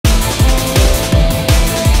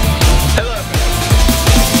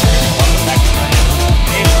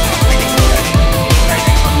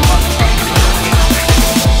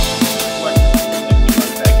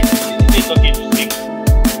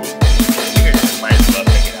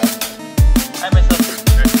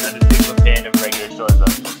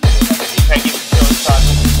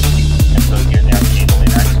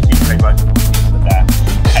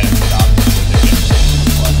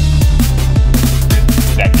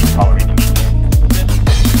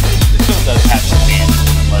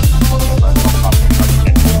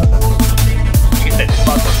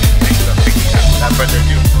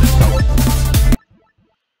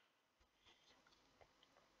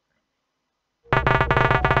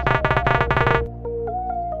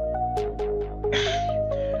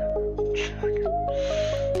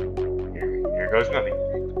it's nothing.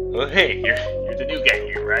 Oh, hey, you're the new guy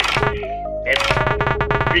here, right? That's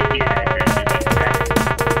freaky.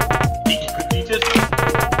 Did you quickly just the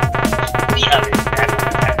oven?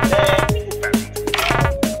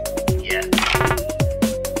 Yeah.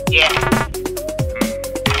 Yeah.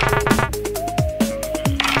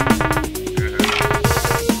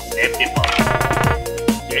 Empty box.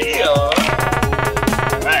 There you go.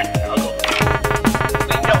 Alright, I'll go.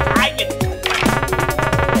 Wait, no, I get to go first.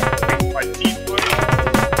 One teamwork.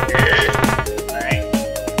 Alright.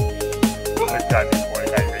 I've done this more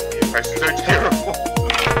than the impressions are terrible.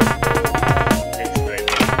 It's good.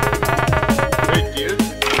 Good, dude.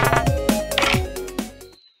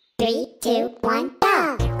 3, 2, 1,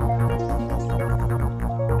 go!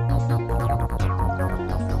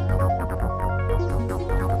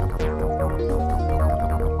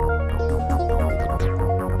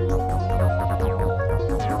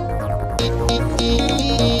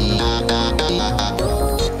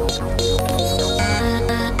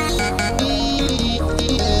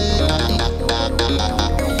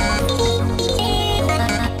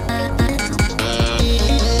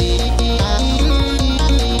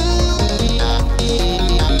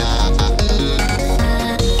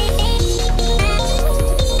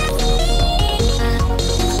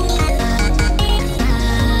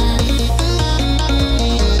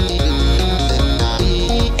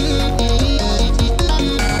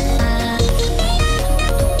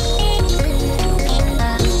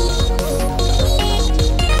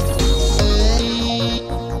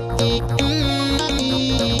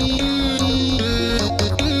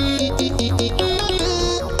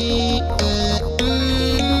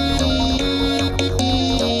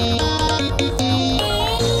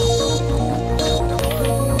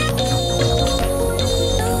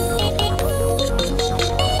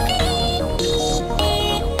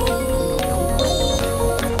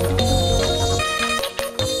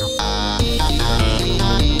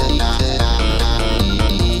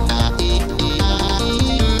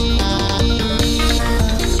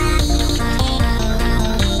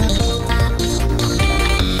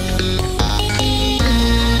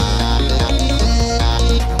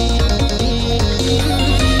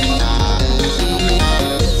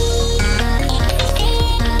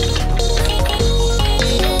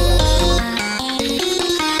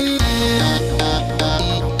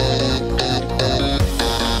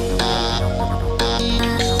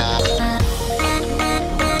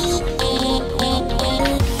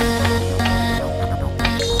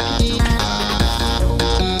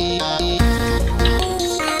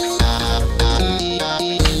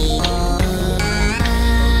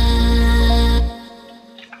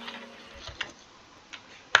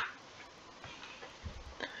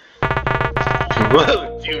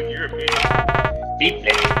 Whoa, dude, you're a big deep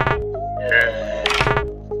thing.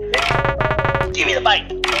 Give me the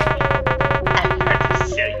bike. I'm here to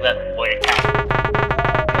sell you up for your time.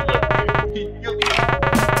 You'll be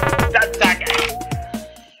that's that guy.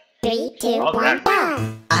 3, 2, 1, go!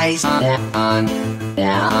 Eyes down, down,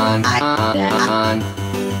 down.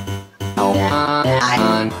 Oh, down,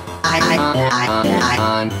 down. Eyes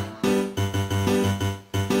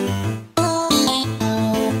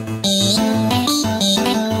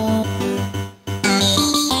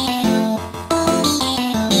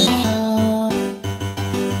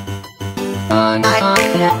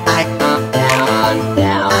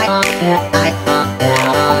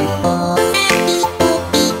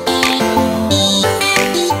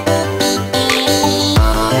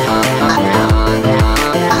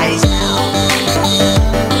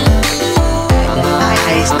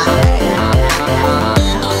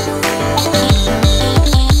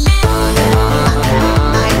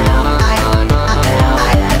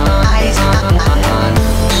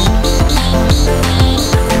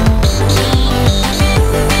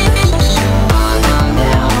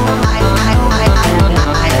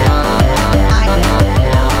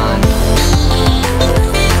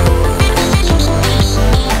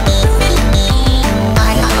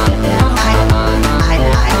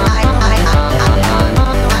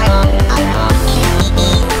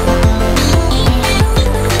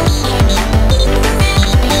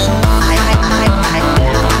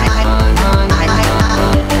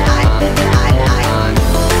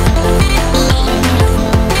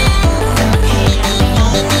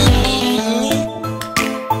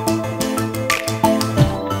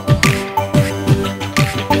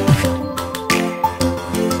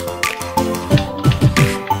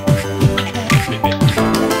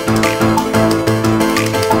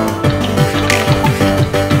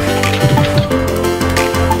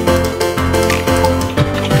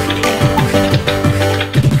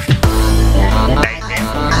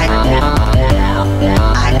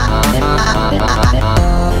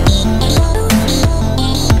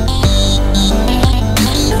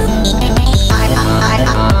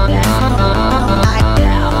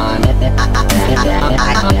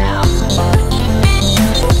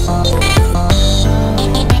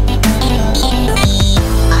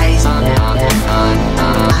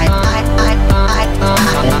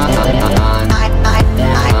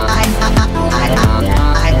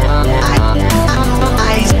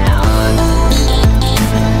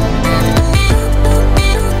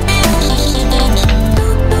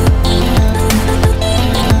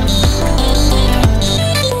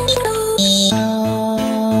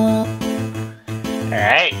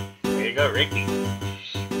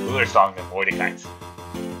song than Mordecai's.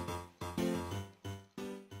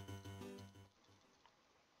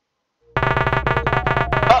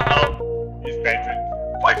 Uh-oh! It's Benson.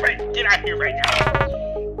 Boyfriend, get out of here right now!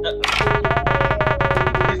 Uh-oh.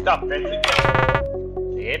 Stop, Benson.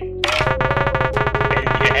 Yep. Better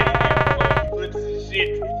get out of here before he flips his shit.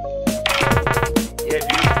 Yeah,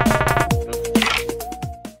 dude.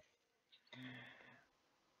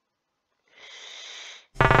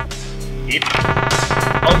 Yep.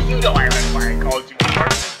 Oh, you know I remember why I called you before.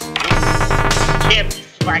 You can't be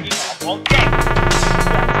slacking off all day. You have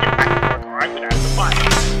to get back to work or I'm gonna have to find you.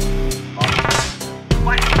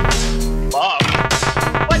 What? Mom?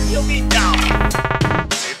 What do you mean now?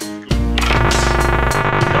 It's good.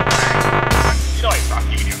 Don't worry. You know I thought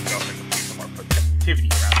you and your girlfriend would need some more productivity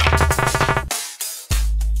around here.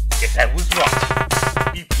 Guess I was wrong.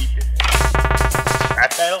 Beep beep in there. That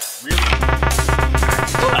battle? Really? I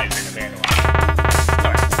realize in a man alive.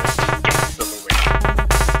 Alright, get this over with.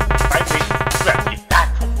 I think you have to get back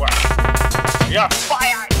to work. You're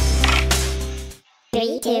fired!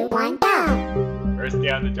 3, 2, 1, go! First day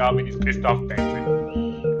on the job and he's pissed off Benson.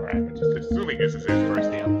 Alright, I'm just assuming this is his first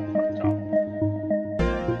day on the job.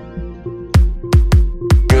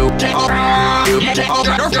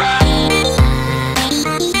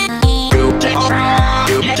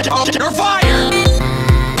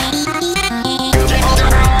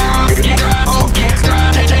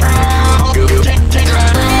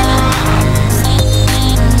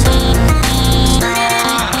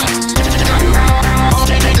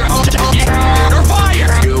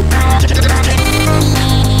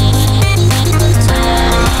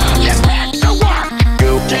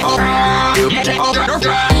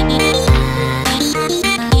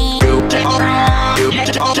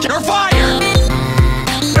 You're fired!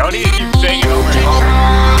 Don't need to keep saying it over and over.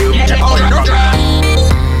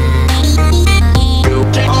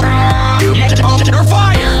 You're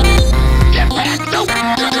fired! Get back to work!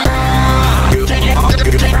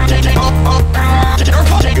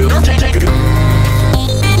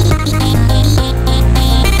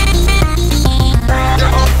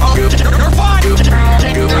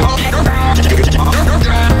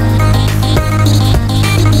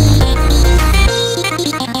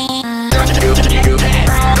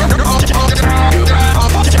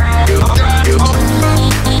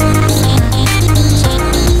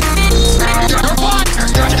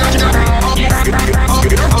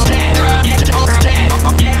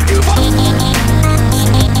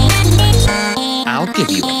 I'll give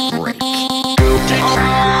you a break. You're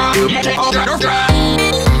fired!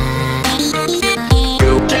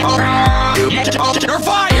 You're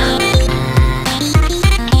fired!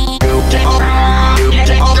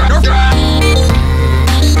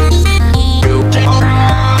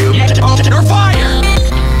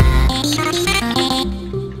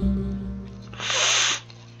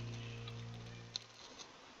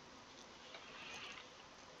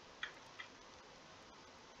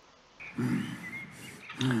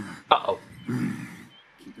 Uh-oh.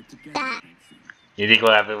 You think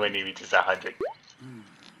we'll have it when he reaches 100?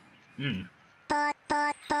 Hmm.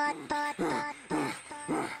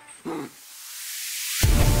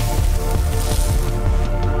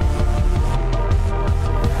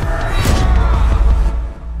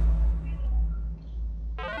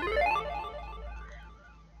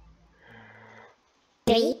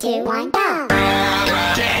 Three, two, one, go!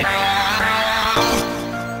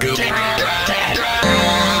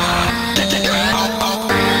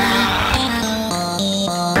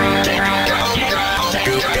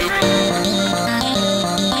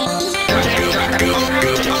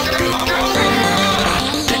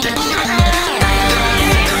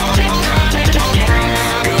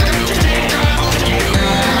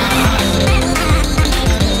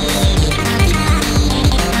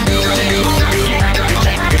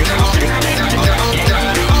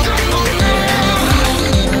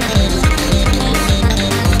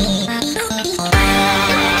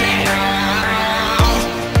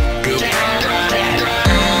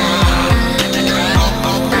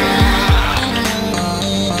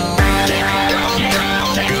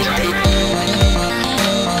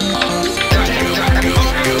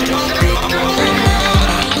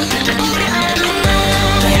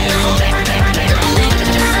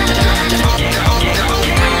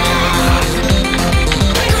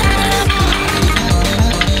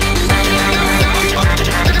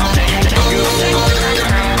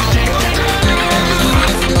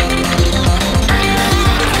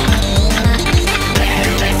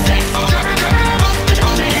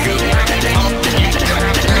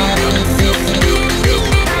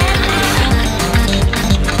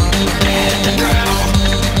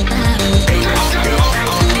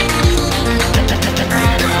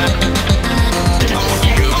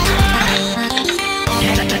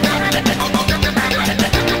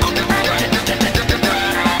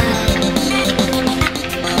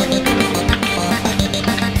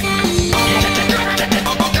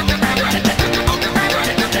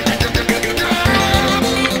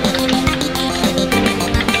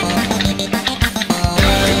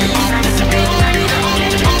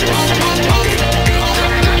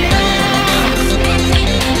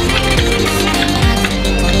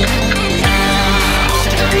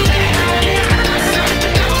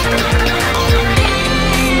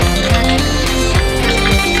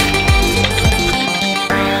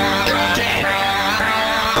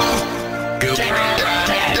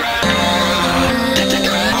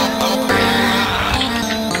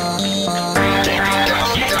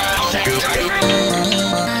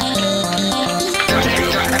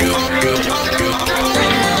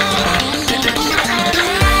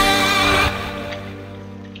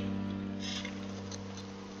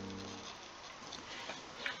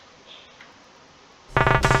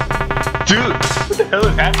 Dude, what the hell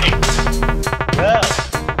is happening? Whoa.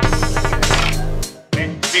 Man,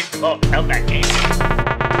 big bump, held that game.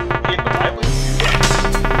 Yeah, but why would you do that?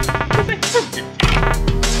 Because I proved it to you.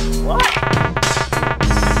 What?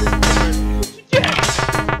 What you did?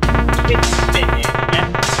 You didn't spin it and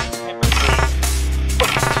never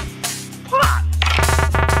pop.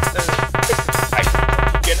 I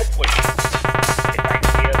get a point. If I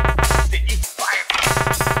hear, then you fire.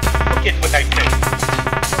 Forget what I said.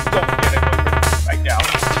 Don't get it right now.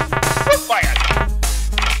 We're fired.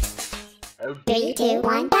 3, 2,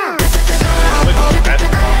 1, go!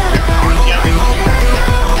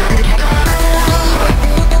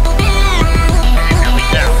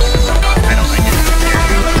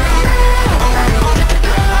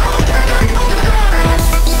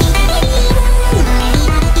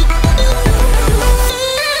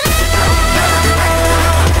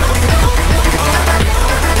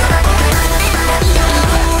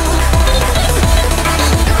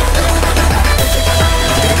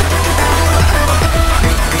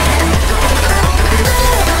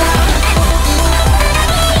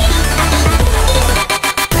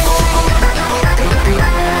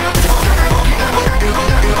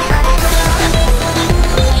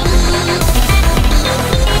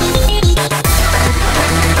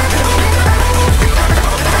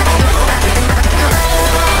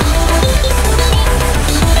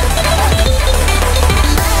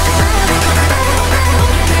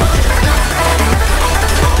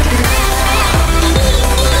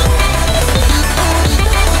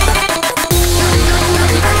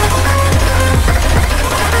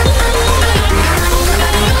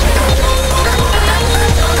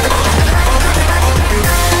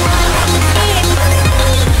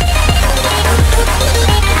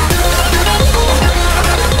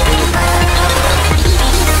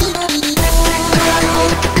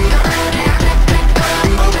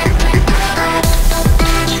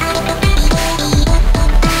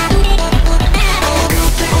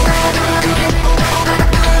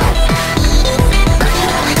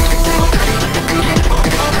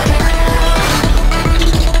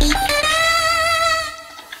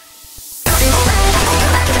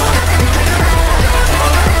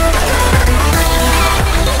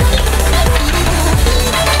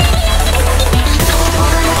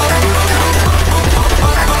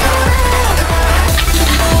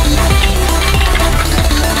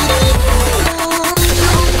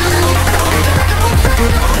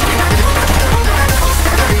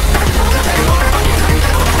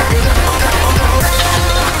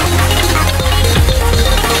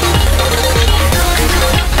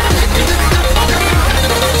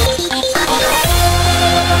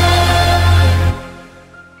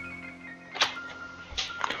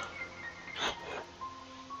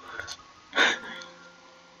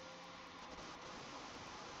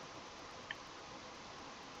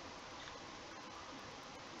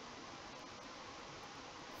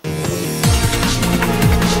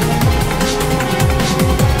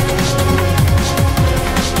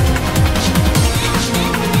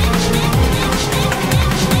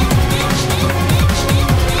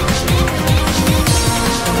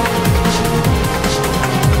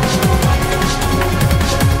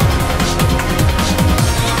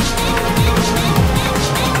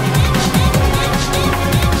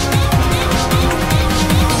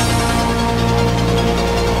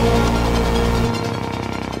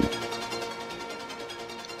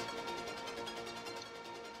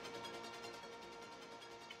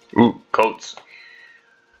 Ooh, coats.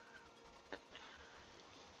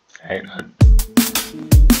 Hang on.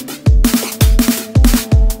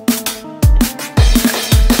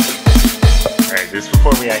 Alright, this is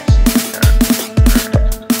before we actually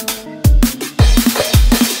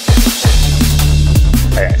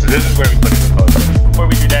Alright, so this is where we put in the coats. Before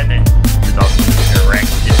we do that, then there's also your rank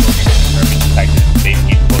information where we can type in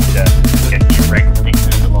basically supposed to get the rank things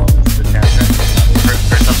visible to the chapter.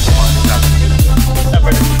 First up the one,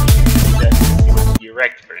 number the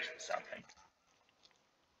erect version of something.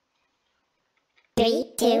 3,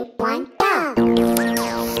 2, 1, go!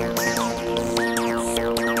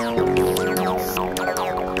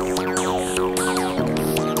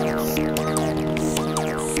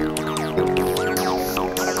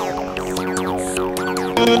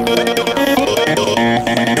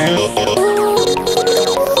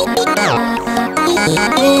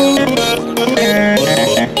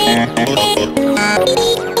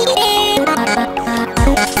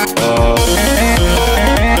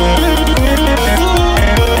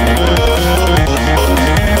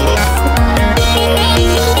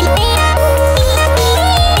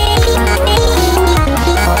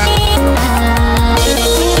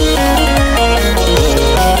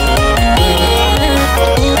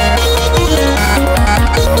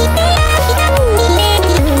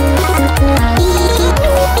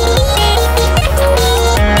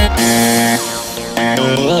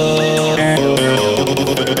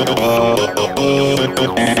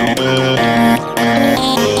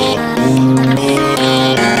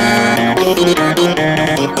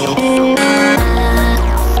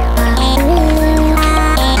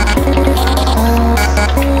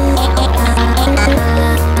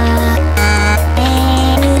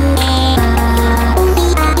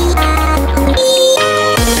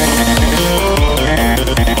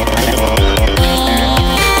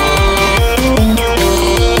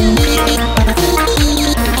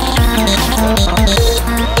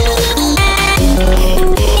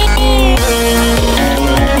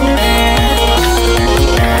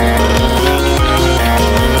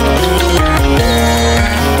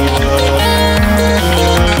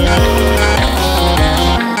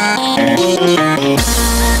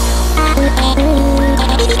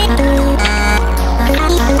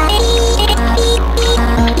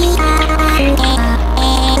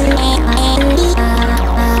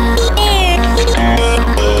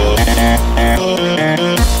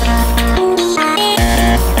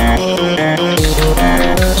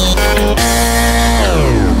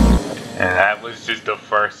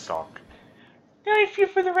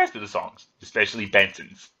 For the rest of the songs, especially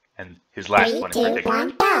Benson's and his last 3, one 2, in particular.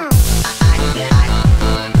 1, go!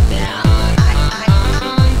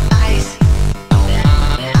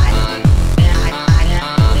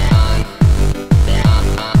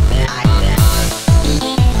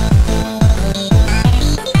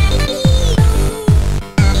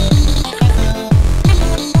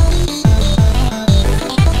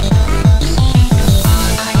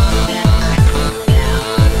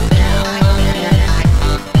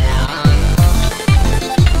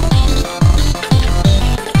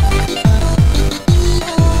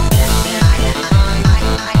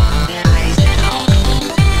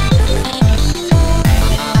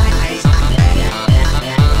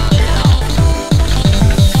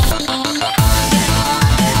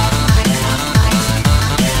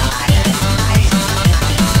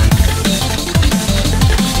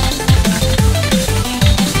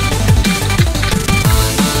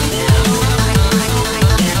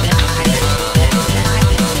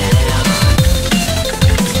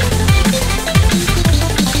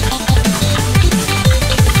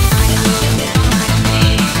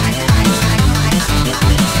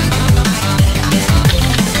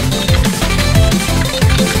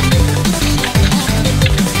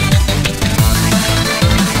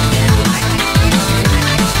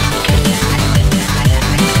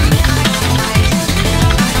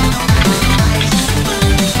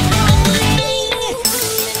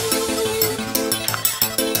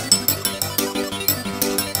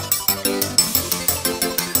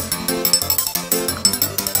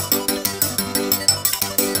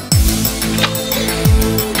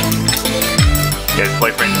 His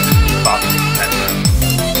boyfriend boxing center.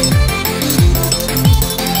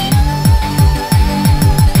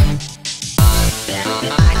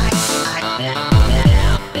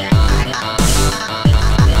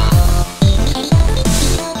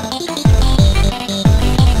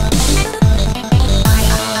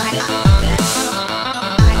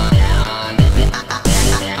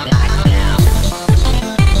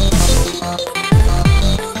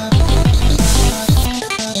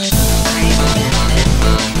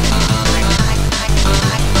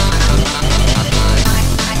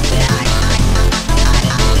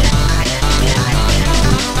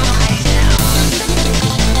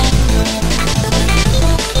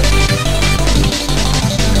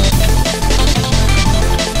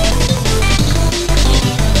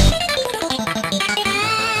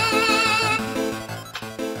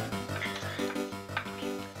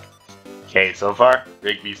 Okay, so far,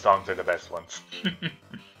 Rigby's songs are the best ones.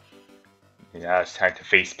 Now it's time to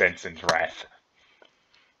face Benson's wrath.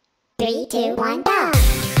 3, 2, 1, go!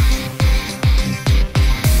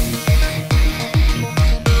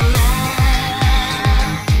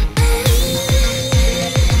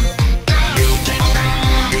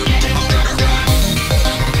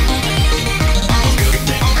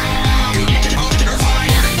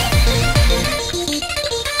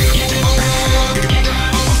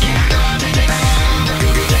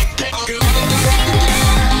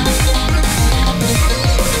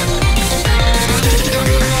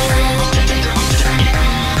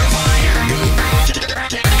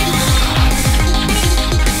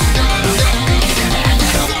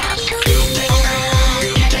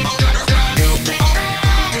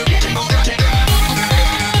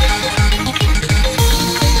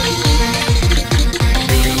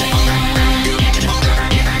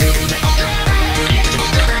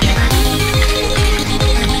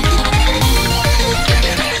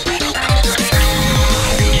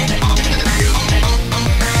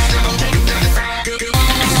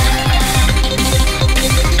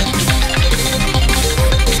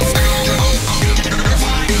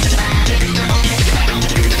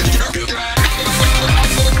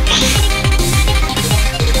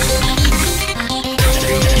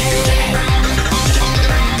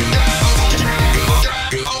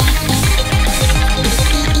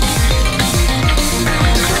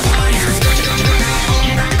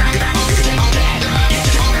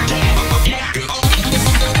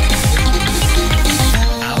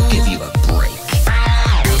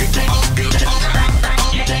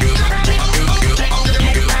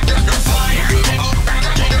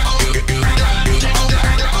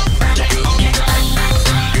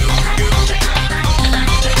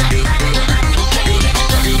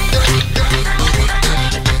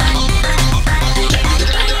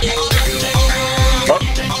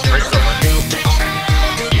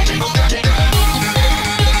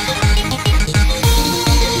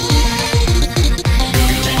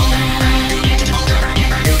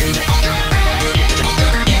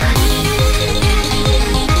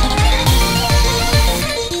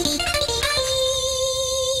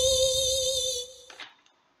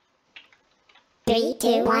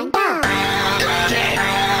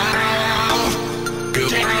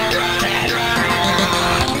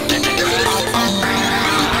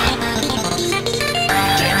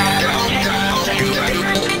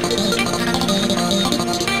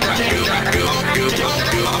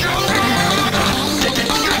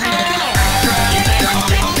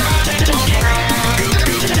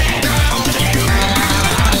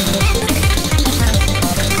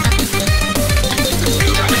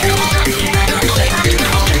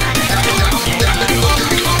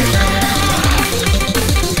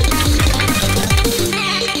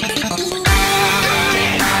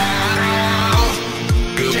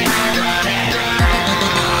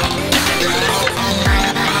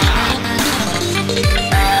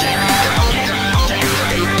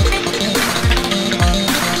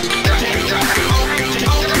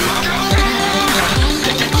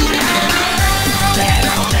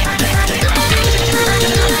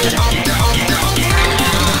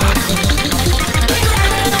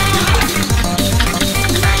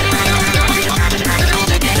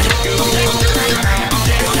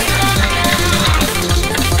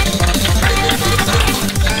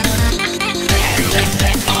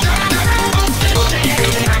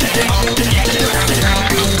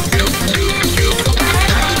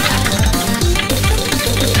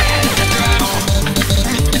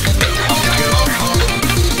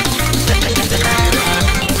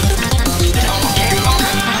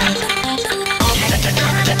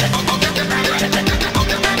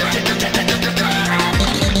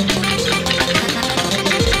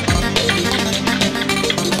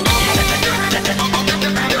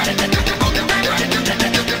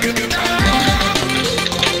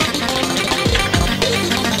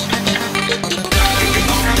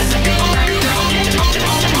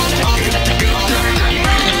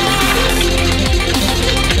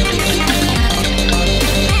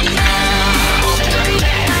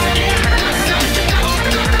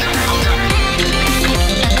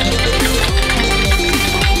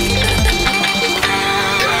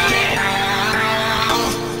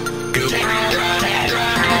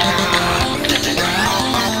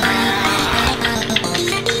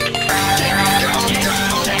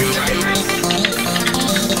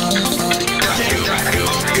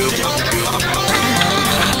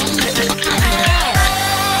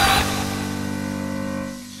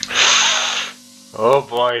 Oh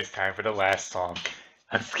boy, it's time for the last song.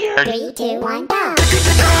 I'm scared. 3, 2, 1, go!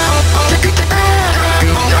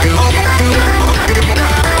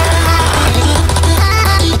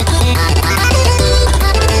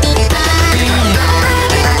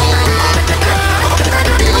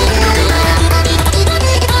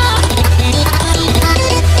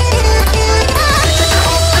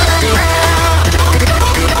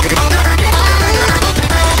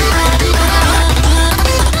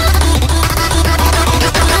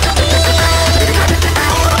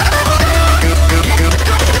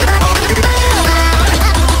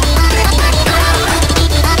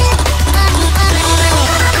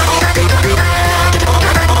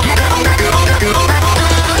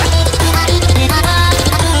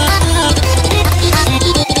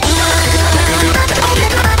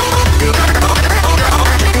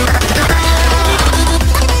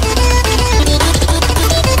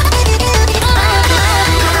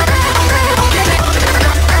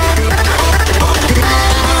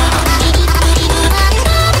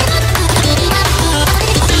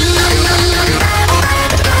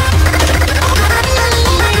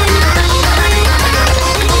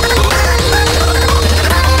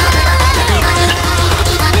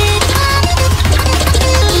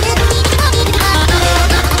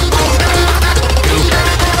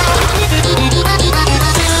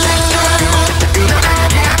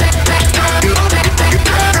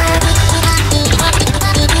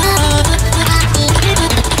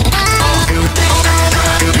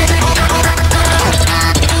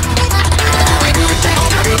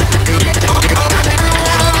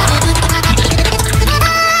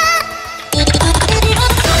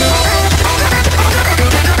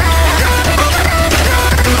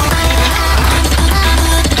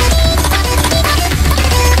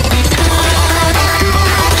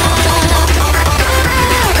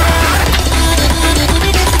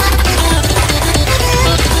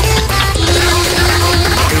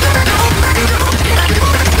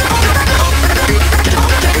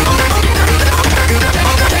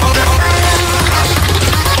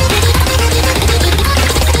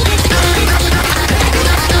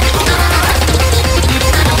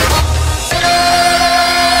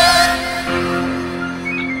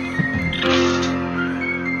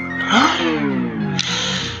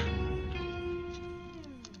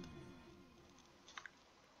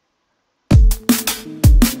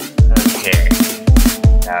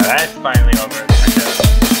 Now that's finally over. Kind of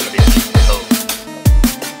a bit cold.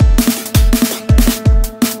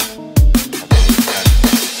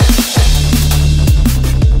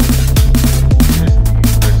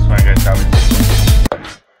 This one I guess that was this one.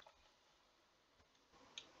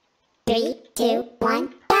 3, 2,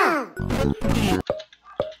 1, go!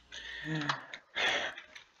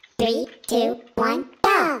 3, 2, 1,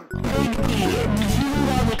 go!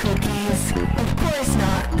 Cookies? Of course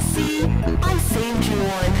not. See, I saved you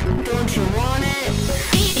one. Don't you want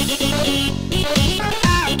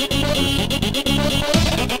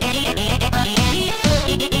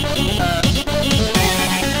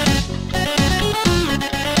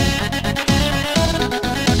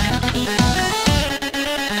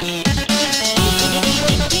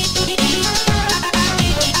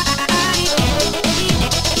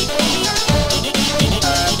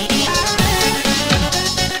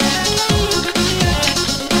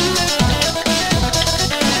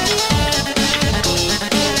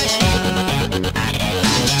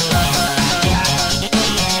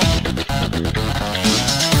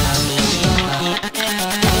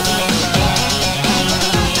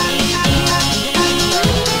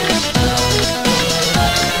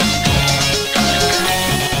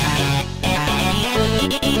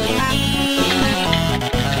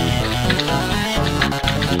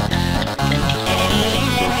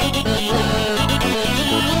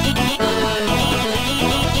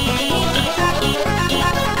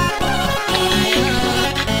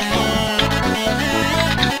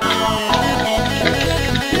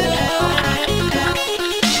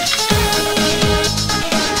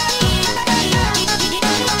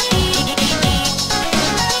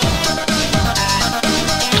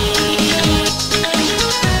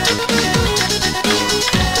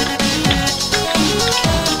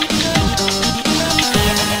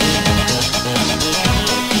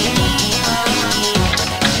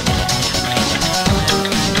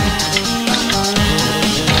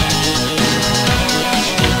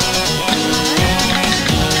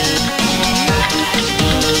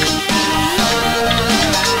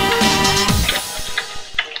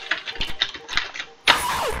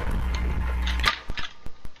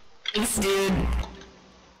Thanks, dude.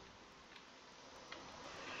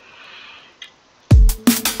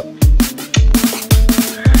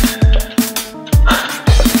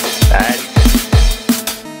 That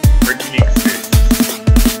freaking exists.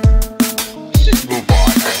 Let's just move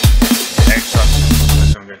on. Next up,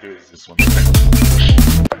 what I'm gonna do is this one.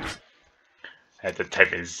 I had to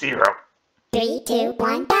type in 0. 3, 2,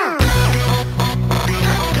 1, go!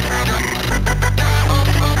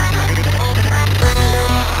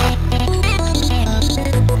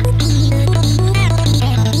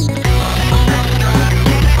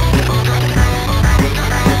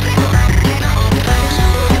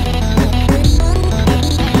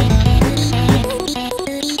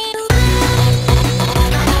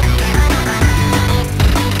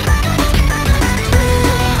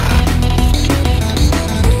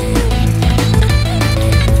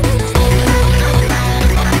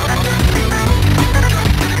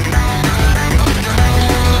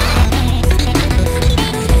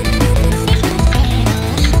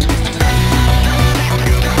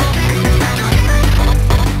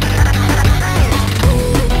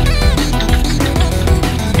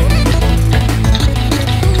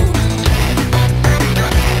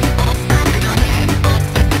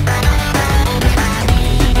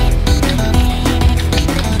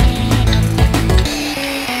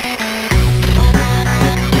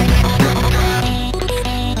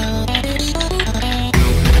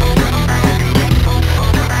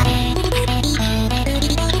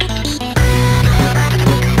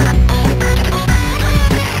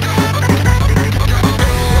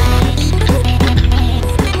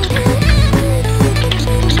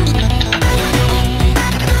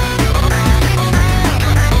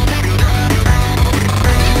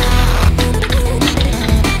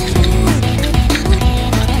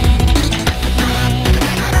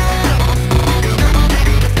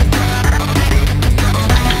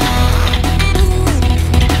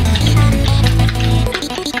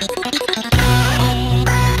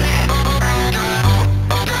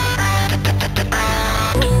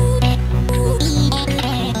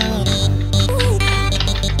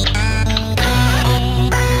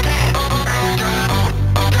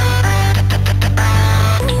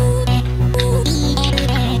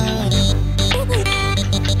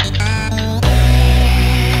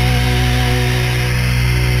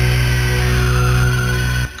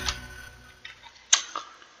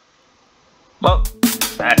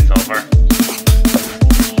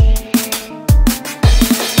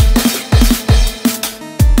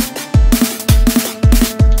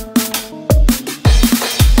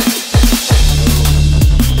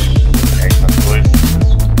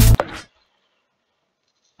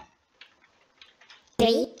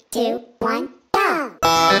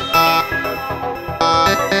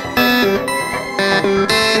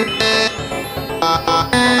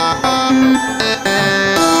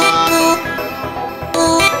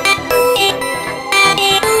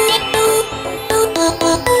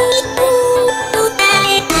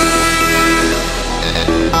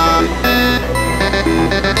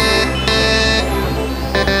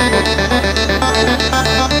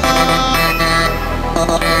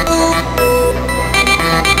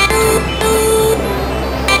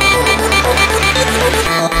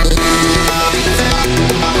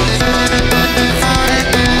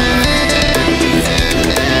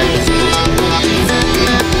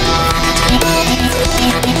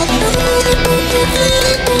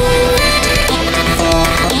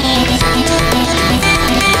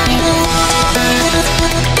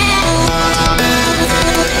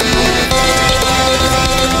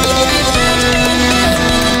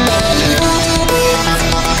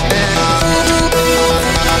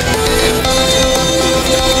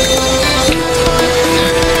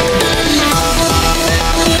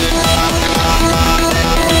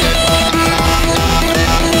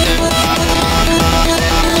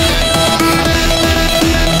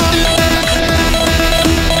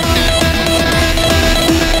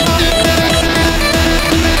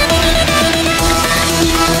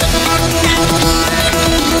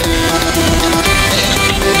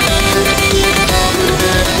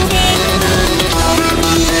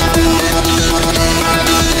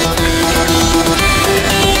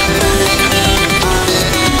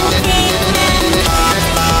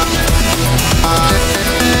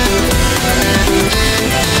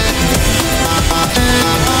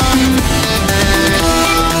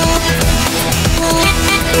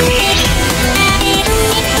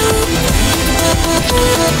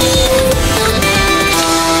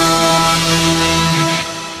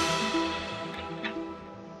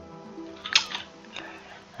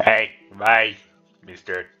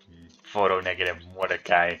 Mr. Photo Negative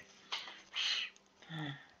Mordecai.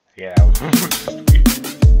 Yeah.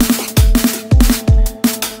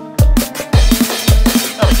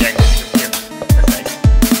 Oh, Jack. That's nice.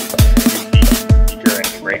 Speaker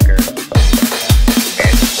and breaker.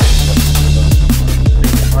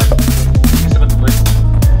 Some of the list.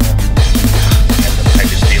 I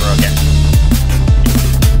just zero again.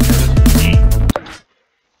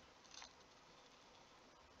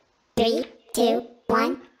 Three, two,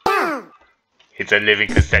 one, go! It's a living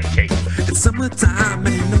cassette tape. It's summertime,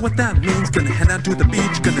 and you know what that means. Gonna head out to the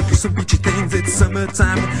beach, gonna do some beachy things. It's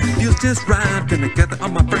summertime, feels just right. Gonna gather all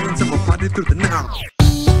my friends and we'll party through the night.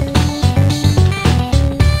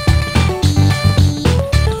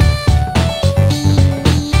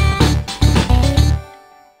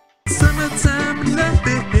 Summertime, I love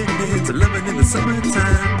it. It's 11 in the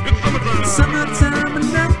summertime. Summertime, I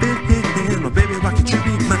love it. Oh baby, why can't you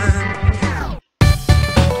be mine?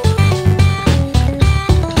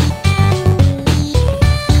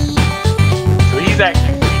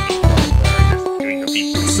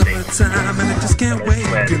 Summertime and I just can't wait.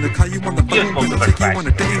 Gonna call you on the phone, gonna take you on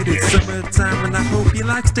a date. It's summertime and I hope you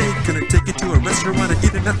like steak. Gonna take you to a restaurant and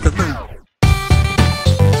eat it at the moon.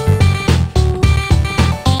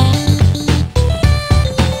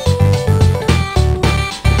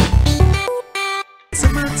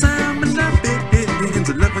 Summertime, I love it. It's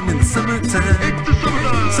 11 in the summertime.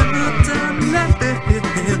 Summertime, I love it.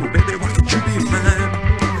 Oh baby, why can't you be mine?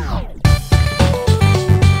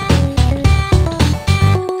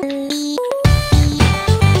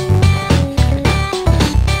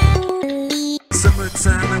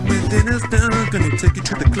 Summertime and when dinner's done, gonna take you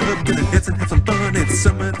to the club, gonna dance and have some fun. It's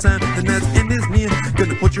summertime, the night's end is near.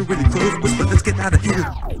 Gonna hold you really close, whisper, let's get out of here.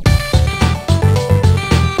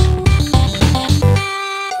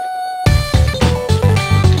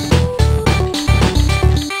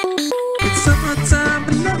 It's summertime,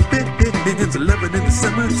 I love it. It's 11 in the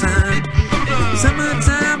summertime.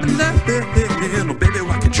 Summertime, I love it. Oh baby,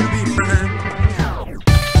 why can't you be mine?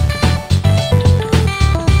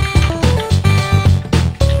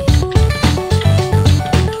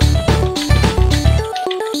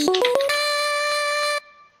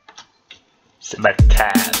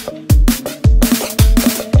 Summertime.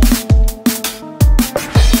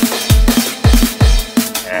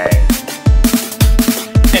 Alright.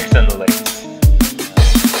 Next on the list.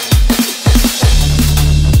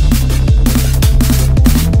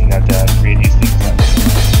 We got to create these things like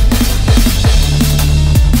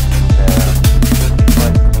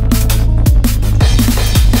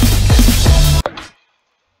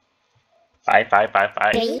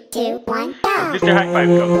five. 3, 2, 1, go! Mr. High Five,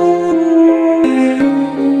 go.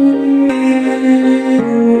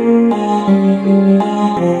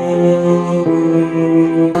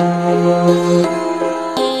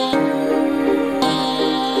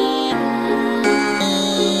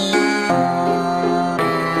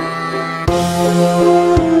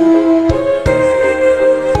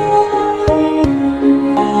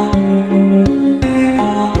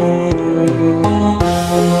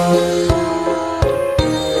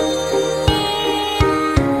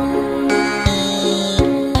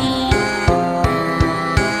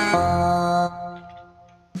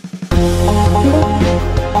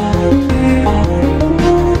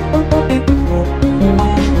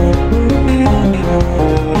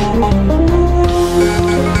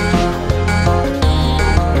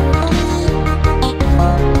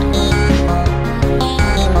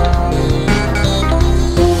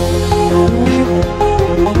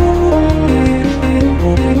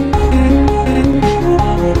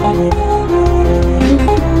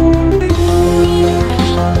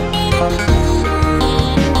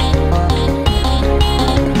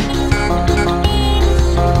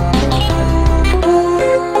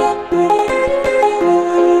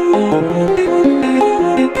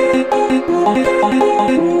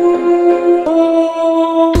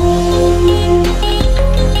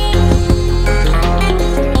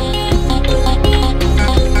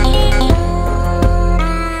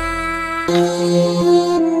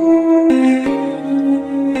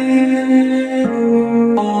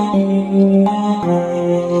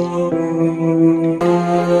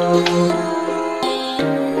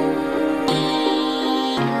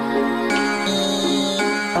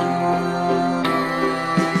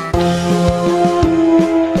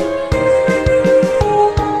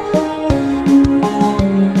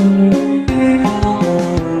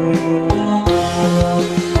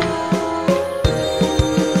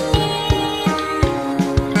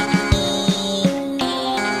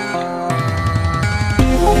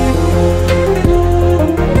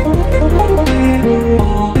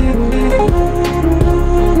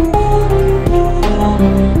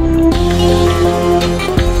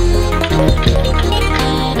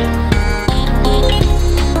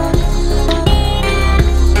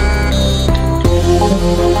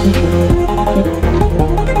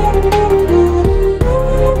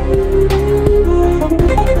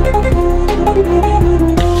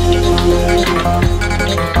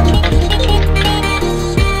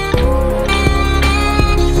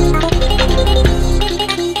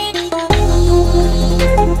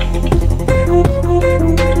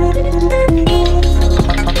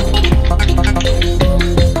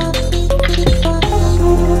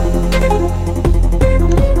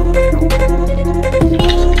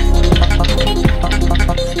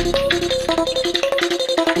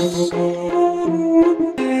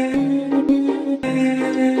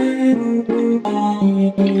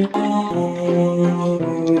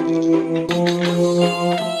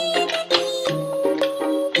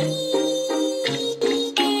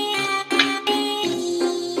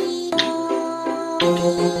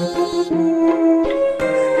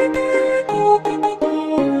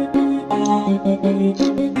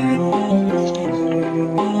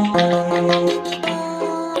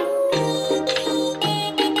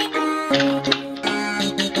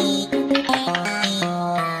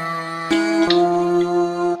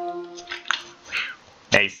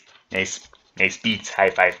 High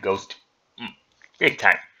five, Ghost. Big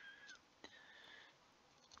time.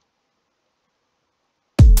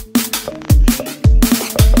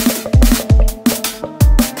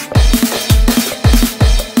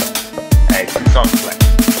 Alright, 2 songs left.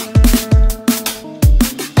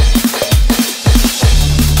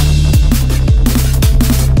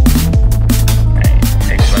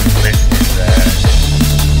 Next one on the list is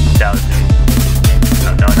 2000.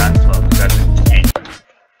 No, not 12. 2010.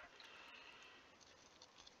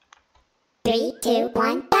 3, 2,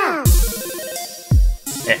 1, go!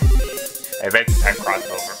 Yeah, Adventure Time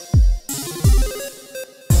crossover.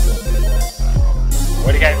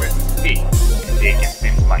 What do you guys versus Steve? Jake and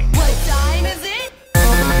Steve's mic. What time is it?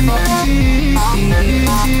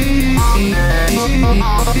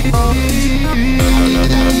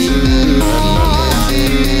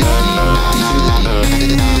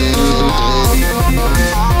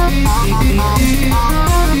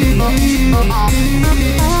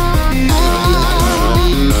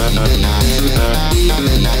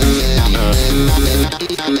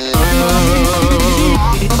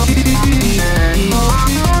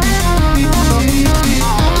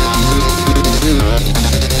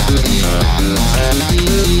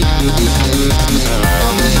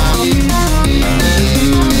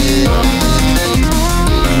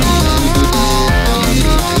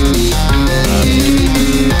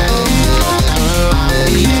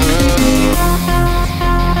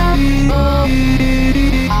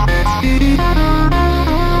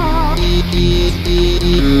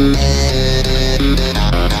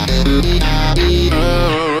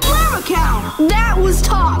 That was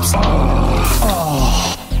tops!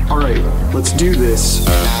 Alright, let's do this.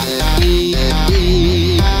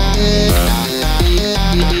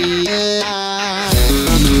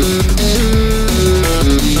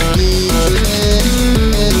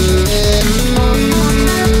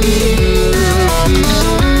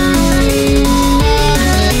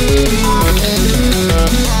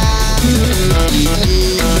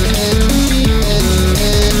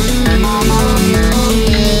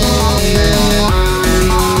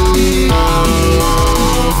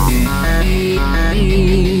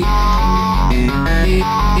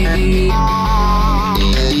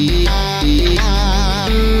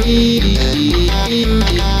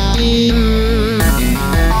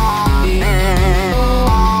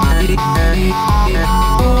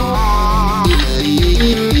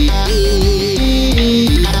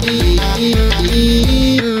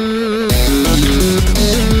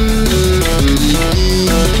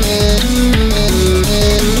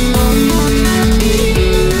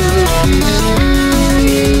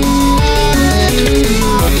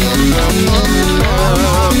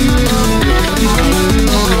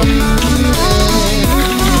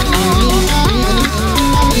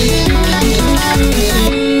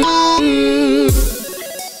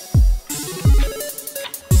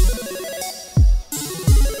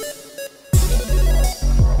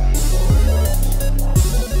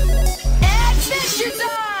 Adventure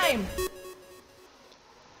time!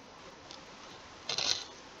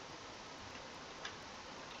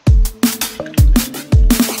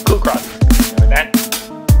 Cool cross. Remember that?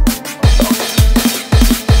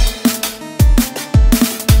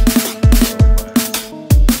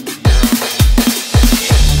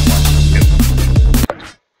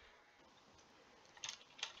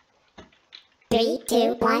 Three,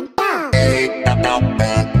 two, one, go!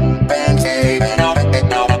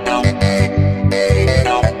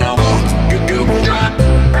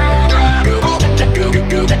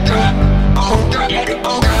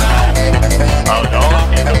 Oh no,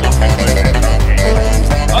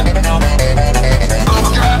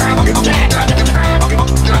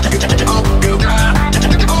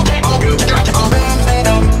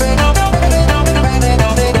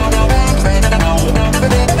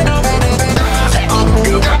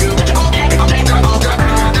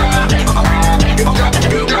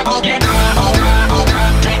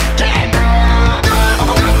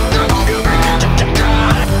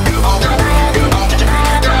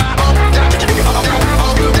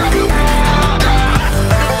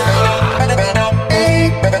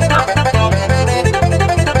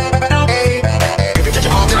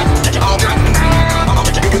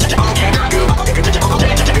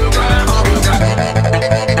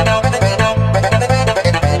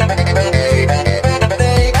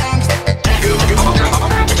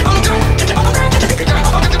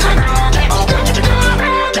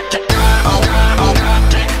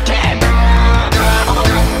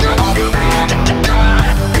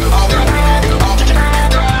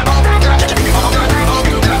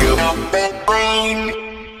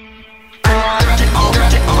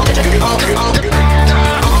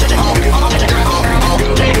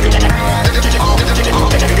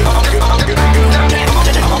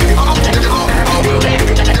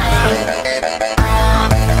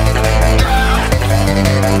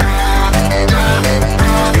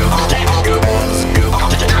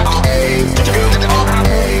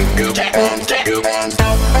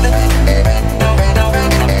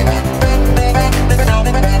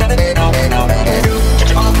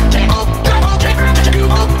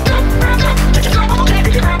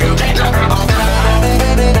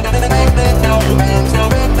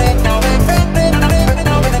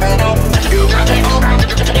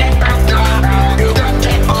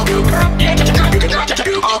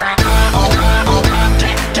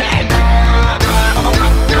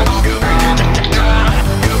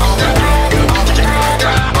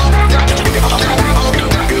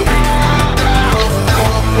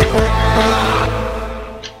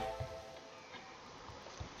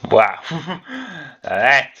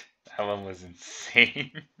 that one was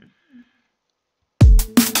insane.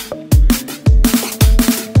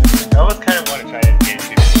 I always kind of want to try to get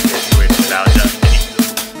into the way without any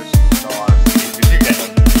so honestly, because you guys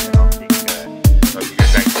don't think you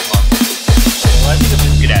guys actually possible. Well, I think I'm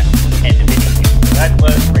just good at end the video. So that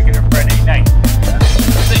was regular Friday night.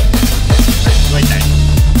 That's it. Enjoyed that.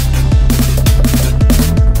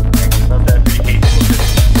 I felt that pretty capable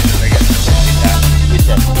because I guess it's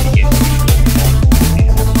that pretty capable.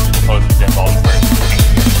 Poses them all first.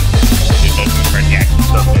 It doesn't refer the actual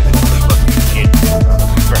stuff that it's supposed to be kids.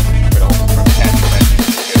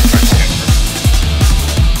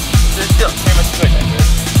 Still, very much good.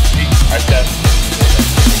 Our stuff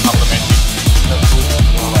complimentary.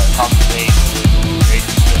 Compensate. Great.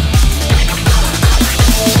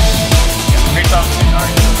 Great song.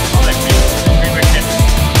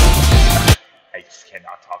 I just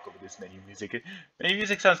cannot talk over this menu music. Menu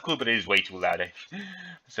music sounds cool, but it is way too loud.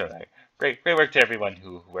 So, great work to everyone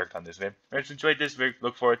who worked on this. I just enjoyed this. We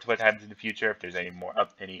look forward to what happens in the future. If there's any more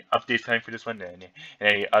any updates coming for this one, and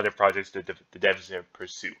any other projects that the devs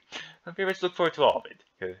pursue. I very much look forward to all of it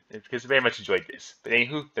because I very much enjoyed this. But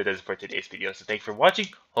anywho, that does it for today's video. So thanks for watching.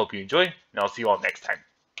 Hope you enjoy, and I'll see you all next time.